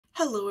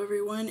Hello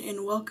everyone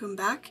and welcome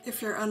back.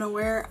 If you're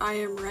unaware, I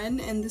am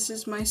Ren and this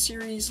is my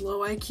series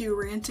Low IQ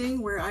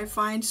Ranting, where I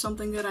find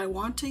something that I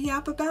want to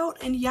yap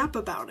about and yap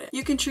about it.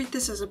 You can treat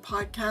this as a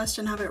podcast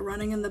and have it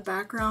running in the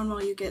background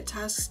while you get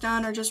tasks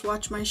done, or just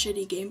watch my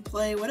shitty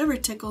gameplay, whatever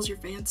tickles your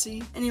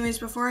fancy. Anyways,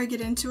 before I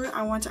get into it,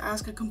 I want to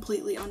ask a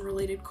completely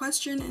unrelated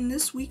question, and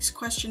this week's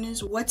question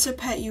is, what's a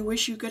pet you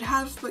wish you could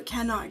have but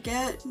cannot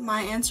get?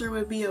 My answer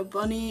would be a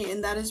bunny,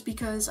 and that is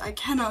because I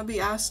cannot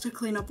be asked to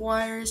clean up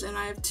wires, and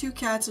I have 2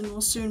 cats and will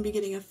soon be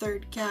getting a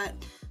 3rd cat,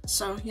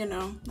 so you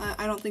know,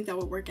 I don't think that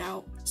would work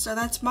out. So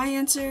that's my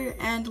answer,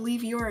 and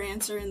leave your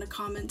answer in the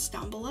comments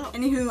down below.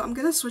 Anywho, I'm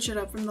gonna switch it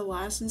up from the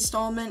last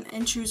installment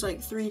and choose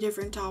like 3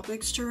 different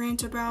topics to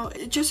rant about.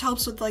 It just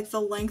helps with like the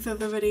length of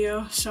the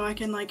video so I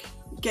can like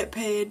get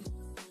paid.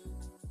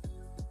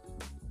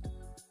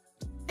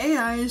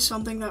 AI is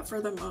something that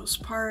for the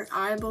most part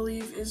I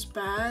believe is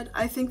bad.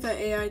 I think that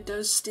AI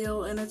does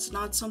steal and it's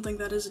not something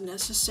that is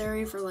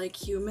necessary for like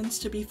humans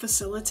to be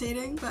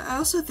facilitating. But I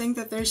also think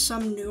that there's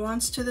some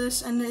nuance to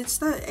this, and it's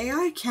that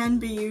AI can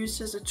be used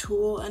as a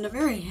tool, and a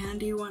very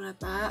handy one at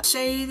that.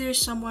 Say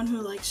there's someone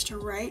who likes to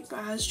write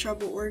but has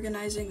trouble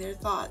organizing their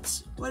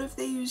thoughts. What if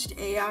they used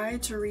AI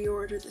to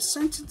reorder the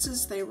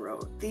sentences they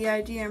wrote? The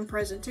idea and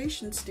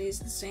presentation stays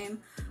the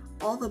same.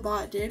 All the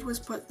bot did was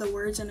put the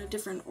words in a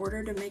different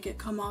order to make it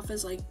come off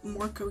as like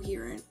more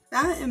coherent.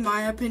 That, in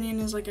my opinion,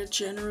 is like a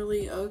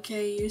generally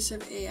okay use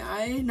of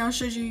AI. Now,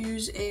 should you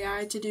use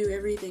AI to do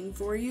everything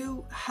for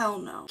you? Hell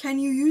no. Can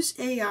you use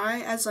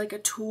AI as like a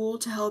tool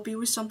to help you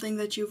with something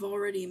that you've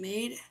already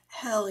made?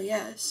 Hell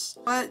yes.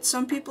 But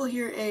some people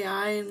hear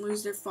AI and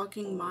lose their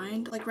fucking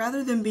mind. Like,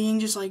 rather than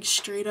being just like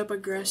straight up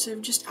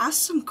aggressive, just ask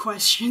some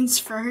questions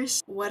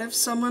first. What if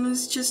someone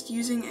is just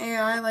using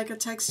AI like a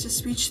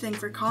text-to-speech thing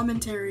for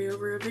commentary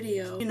over a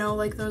video? You know,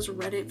 like those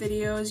Reddit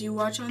videos you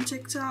watch on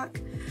TikTok?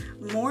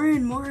 More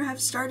and more have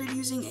started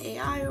using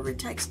AI over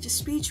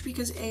text-to-speech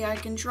because AI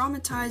can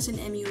dramatize and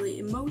emulate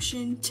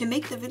emotion to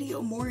make the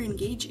video more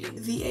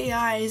engaging. The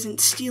AI isn't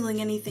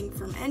stealing anything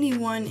from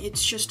anyone,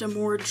 it's just a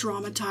more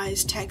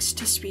dramatized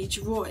text-to-speech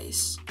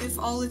voice. If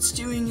all it's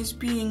doing is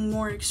being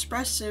more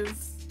expressive,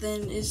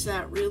 then is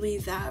that really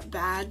that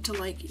bad to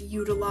like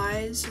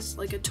utilize as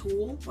like a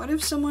tool? What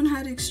if someone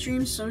had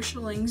extreme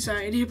social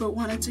anxiety but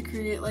wanted to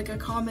create like a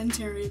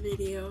commentary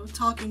video?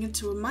 Talking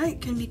into a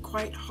mic can be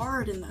quite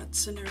hard in that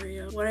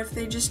scenario. What if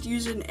they just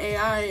use an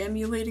AI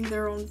emulating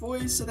their own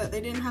voice so that they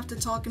didn't have to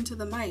talk into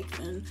the mic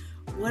then?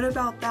 What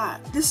about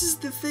that? This is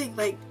the thing,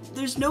 like,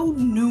 there's no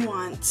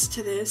nuance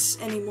to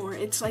this anymore.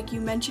 It's like you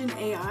mention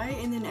AI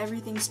and then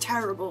everything's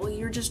terrible.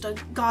 You're just a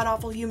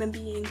god-awful human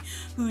being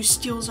who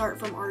steals art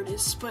from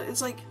artists. But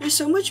it's like, there's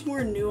so much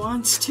more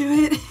nuance to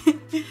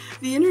it.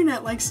 The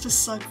internet likes to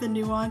suck the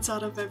nuance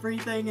out of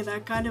everything, and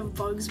that kind of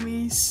bugs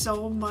me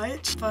so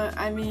much. But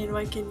I mean,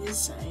 what can you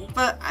say?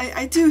 But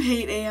I do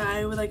hate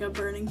AI with like a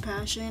burning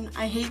passion.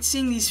 I hate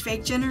seeing these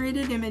fake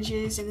generated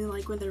images, and then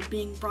like when they're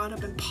being brought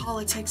up in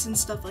politics and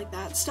stuff like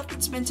that, stuff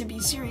that's meant to be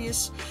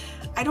serious.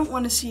 I don't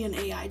want to see an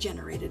AI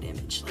generated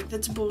image. Like,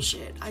 that's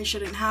bullshit. I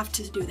shouldn't have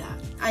to do that.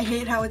 I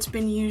hate how it's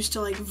been used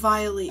to like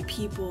violate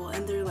people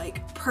and their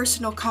like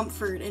personal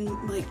comfort, and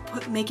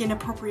like make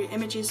inappropriate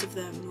images of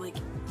them like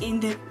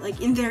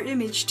in their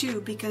image too,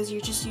 because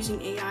you're just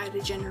using AI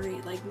to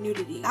generate like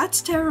nudity.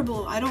 That's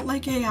terrible. I don't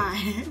like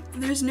AI.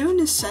 There's no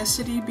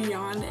necessity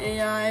beyond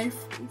AI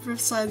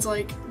besides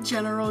like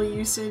general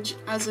usage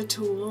as a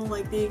tool,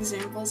 like the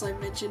examples I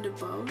mentioned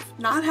above.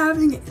 Not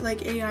having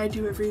like AI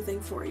do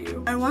everything for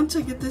you. I want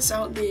to get this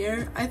out in the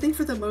air. I think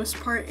for the most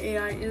part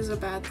AI is a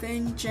bad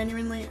thing.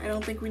 Genuinely, I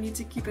don't think we need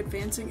to keep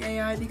advancing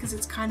AI because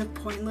it's kind of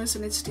pointless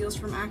and it steals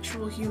from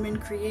actual human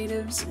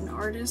creatives and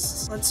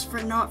artists. Let's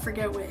not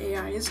forget what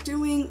AI is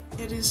doing.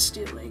 It is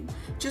stealing.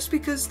 Just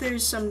because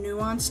there's some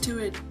nuance to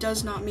it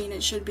does not mean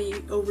it should be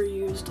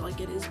overused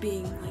like it is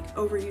being like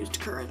overused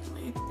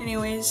currently.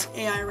 Anyways,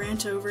 AI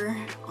rant over.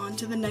 On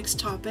to the next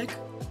topic.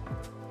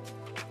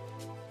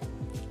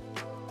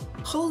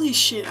 Holy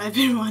shit, I've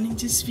been wanting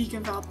to speak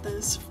about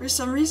this. For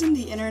some reason,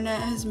 the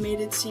internet has made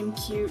it seem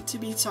cute to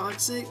be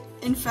toxic.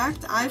 In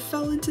fact, I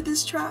fell into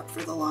this trap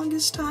for the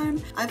longest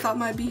time. I thought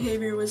my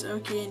behavior was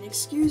okay and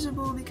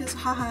excusable because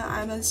haha,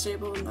 I'm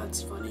unstable and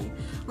that's funny.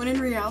 When in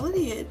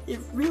reality, it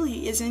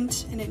really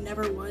isn't, and it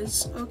never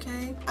was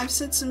okay. I've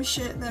said some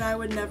shit that I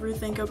would never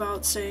think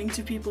about saying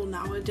to people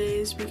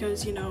nowadays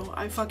because, you know,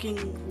 I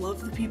fucking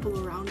love the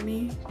people around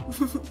me.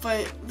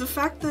 But the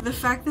fact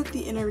that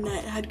the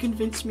internet had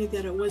convinced me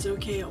that it was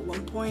okay at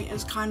one point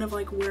is kind of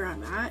like where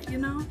I'm at, you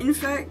know? In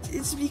fact,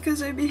 it's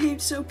because I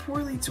behaved so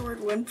poorly toward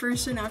one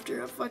person after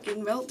a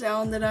fucking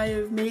meltdown that I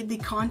have made the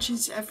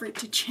conscious effort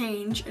to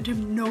change, and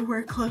am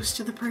nowhere close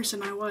to the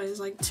person I was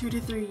like 2 to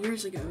 3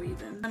 years ago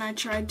even. And I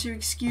tried to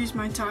excuse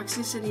my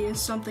toxicity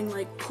as something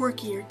like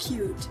quirky or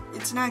cute.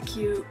 It's not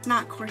cute, it's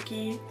not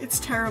quirky, it's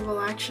terrible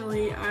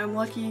actually. I'm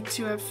lucky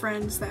to have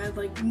friends that had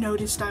like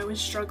noticed I was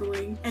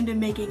struggling and am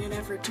making an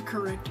effort to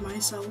correct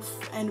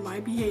myself and my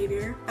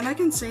behavior. And I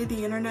can say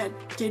the internet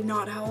that did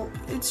not help.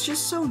 It's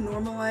just so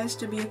normalized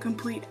to be a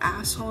complete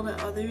asshole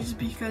to others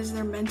because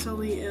they're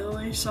mentally ill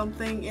or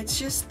something. It's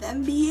just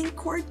them being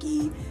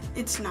quirky.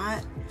 It's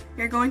not.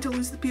 You're going to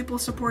lose the people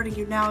supporting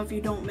you now if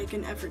you don't make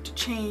an effort to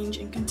change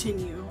and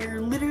continue.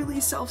 You're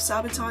literally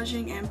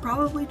self-sabotaging and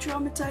probably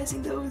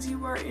traumatizing those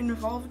you are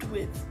involved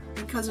with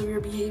because of your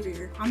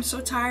behavior. I'm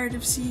so tired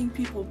of seeing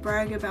people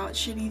brag about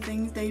shitty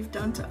things they've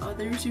done to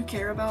others who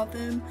care about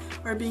them,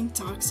 or being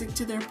toxic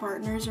to their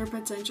partners or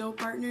potential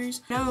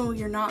partners. No,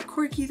 you're not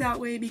quirky that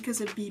way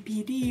because of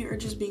BPD or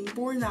just being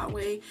born that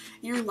way.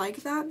 You're like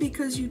that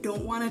because you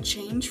don't want to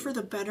change for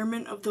the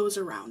betterment of those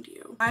around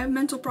you. I have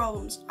mental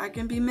problems. I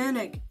can be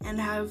manic and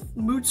have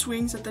mood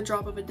swings at the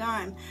drop of a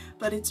dime,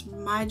 but it's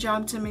my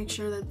job to make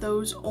sure that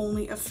those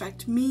only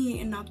affect me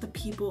and not the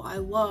people I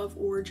love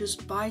or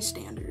just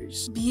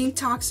bystanders. Being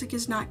toxic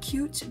is not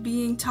cute.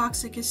 Being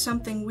toxic is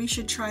something we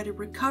should try to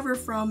recover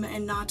from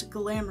and not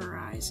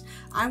glamorize.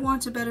 I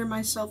want to better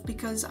myself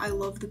because I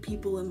love the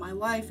people in my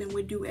life and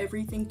would do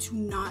everything to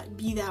not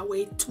be that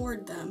way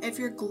toward them. If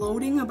you're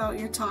gloating about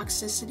your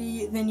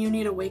toxicity, then you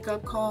need a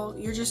wake-up call.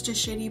 You're just a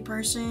shitty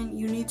person.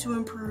 You need to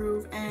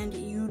improve, and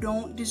you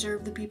don't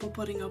deserve the people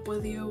putting up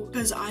with you,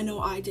 because I know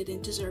I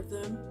didn't deserve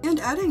them. And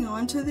adding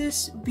on to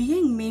this,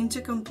 being mean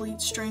to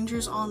complete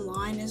strangers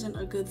online isn't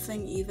a good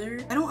thing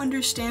either. I don't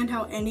understand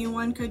how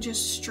anyone could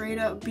just straight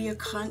up be a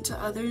cunt to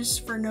others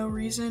for no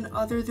reason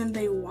other than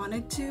they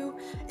wanted to.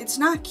 It's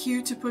not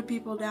cute to put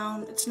people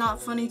down. It's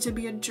not funny to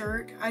be a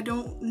jerk. I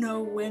don't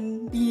know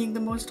when being the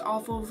most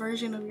awful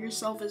version of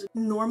yourself is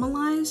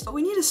normalized, but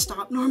we need to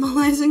stop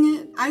normalizing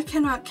it. I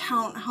cannot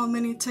count how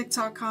many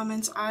TikTok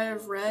comments I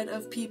have read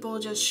of people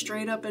just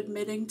straight up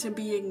admitting to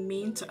being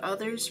mean to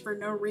others for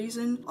no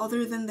reason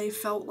other than they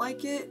felt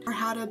like it or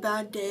had a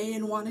bad day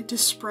and wanted to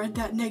spread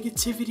that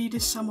negativity to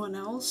someone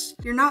else.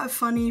 You're not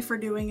funny for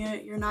doing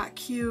it. You're not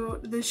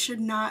cute. This should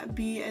not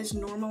be as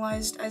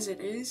normalized as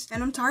it is.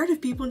 And I'm tired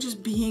of people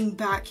just being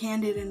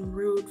backhanded and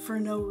rude for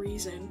no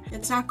reason.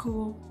 It's not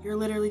cool. You're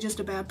literally just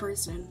a bad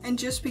person. And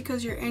just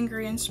because you're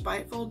angry and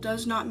spiteful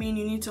does not mean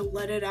you need to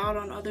let it out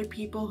on other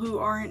people who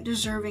aren't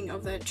deserving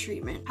of that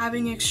treatment.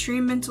 Having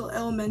extreme mental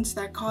ailments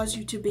that cause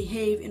you to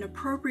behave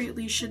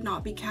inappropriately should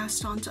not be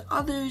cast on to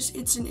others.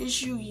 It's an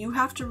issue you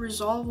have to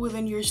resolve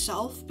within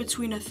yourself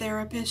between a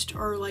therapist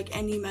or like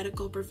any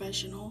medical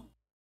professional.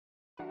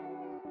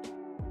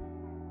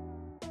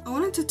 I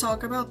wanted to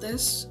talk about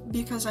this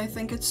because I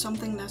think it's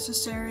something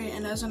necessary,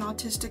 and as an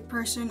autistic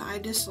person, I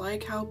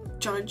dislike how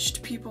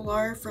judged people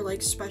are for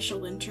like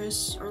special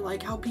interests, or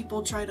like how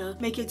people try to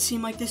make it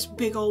seem like this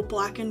big old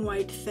black and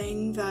white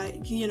thing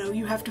that, you know,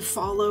 you have to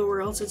follow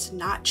or else it's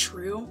not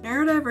true.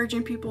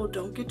 Neurodivergent people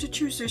don't get to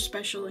choose their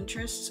special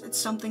interests. It's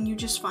something you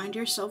just find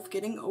yourself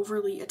getting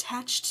overly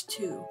attached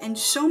to, and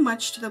so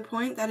much to the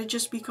point that it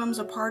just becomes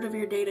a part of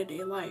your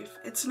day-to-day life.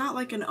 It's not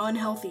like an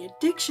unhealthy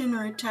addiction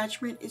or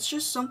attachment. It's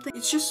just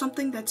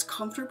something that's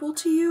comfortable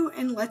to you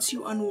and lets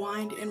you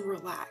unwind and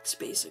relax,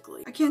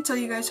 basically. I can't tell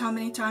you guys how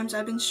many times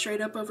I've been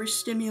straight up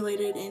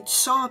overstimulated and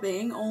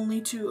sobbing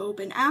only to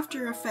open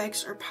After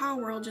Effects or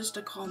Palworld just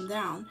to calm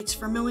down. It's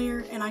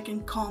familiar and I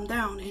can calm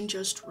down and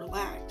just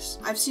relax.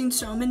 I've seen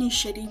so many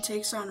shitty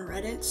takes on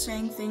Reddit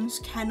saying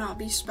things cannot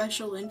be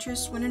special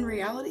interests when in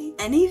reality,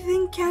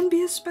 anything can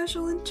be a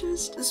special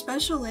interest. A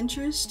special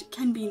interest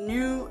can be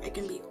new, it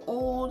can be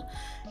old,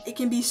 it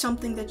can be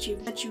something that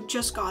you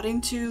just got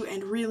into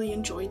and really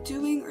enjoy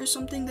doing, or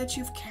something that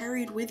you've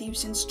carried with you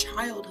since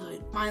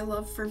childhood. My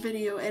love for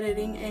video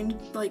editing and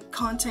like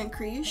content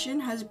creation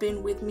has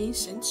been with me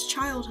since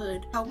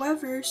childhood.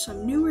 However,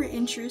 some newer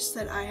interests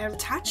that I have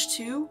attached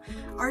to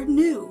are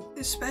new.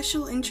 A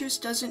special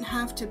interest doesn't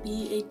have to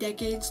be a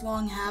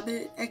decades-long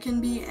habit. It can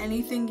be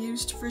anything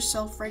used for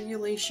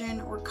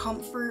self-regulation or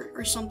comfort,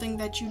 or something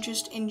that you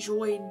just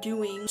enjoy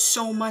doing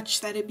so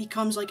much that it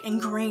becomes like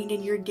ingrained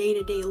in your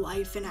day-to-day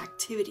life and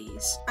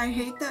activities. I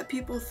hate that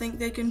people think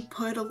they can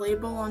put a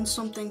label on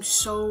something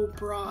so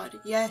broad.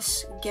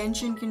 Yes,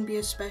 Genshin can be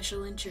a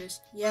special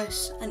interest.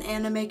 Yes, an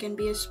anime can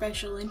be a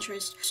special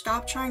interest.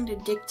 Stop trying to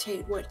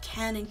dictate what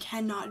can and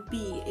cannot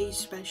be a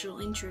special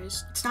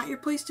interest. It's not your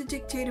place to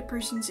dictate a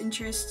person's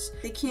interests.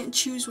 They can't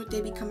choose what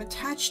they become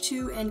attached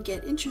to and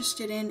get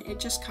interested in. It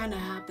just kind of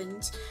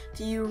happens.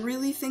 Do you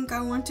really think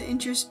I want to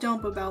interest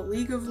dump about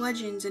League of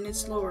Legends and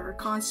its lore, or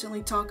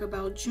constantly talk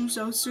about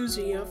Juzo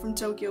Suzuya from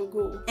Tokyo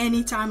Ghoul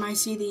anytime I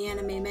see the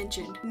anime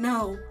mentioned?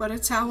 No, but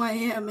it's how I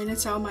am and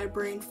it's how my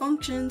brain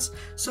functions,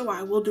 so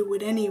I will do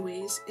it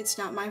anyways. It's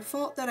not my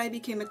fault that I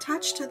became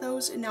attached to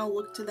those and now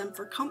look to them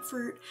for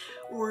comfort,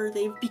 or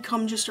they've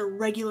become just a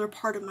regular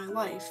part of my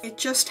life. It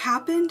just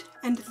happened,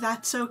 and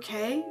that's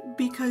okay,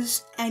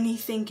 because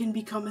anything can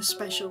become a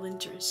special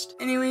interest.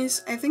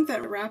 Anyways, I think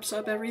that wraps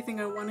up everything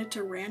I wanted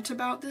to rant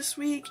about this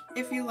week.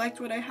 If you liked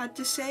what I had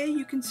to say,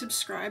 you can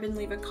subscribe and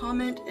leave a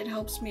comment. It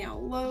helps me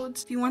out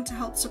loads. If you want to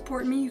help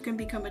support me, you can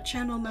become a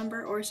channel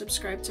member or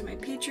subscribe to my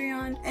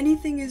Patreon.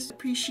 Anything is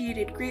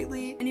appreciated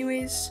greatly.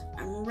 Anyways,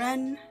 I'm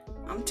Ren.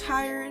 I'm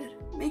tired.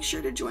 Make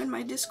sure to join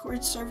my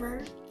Discord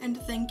server, and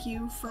thank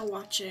you for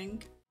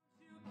watching.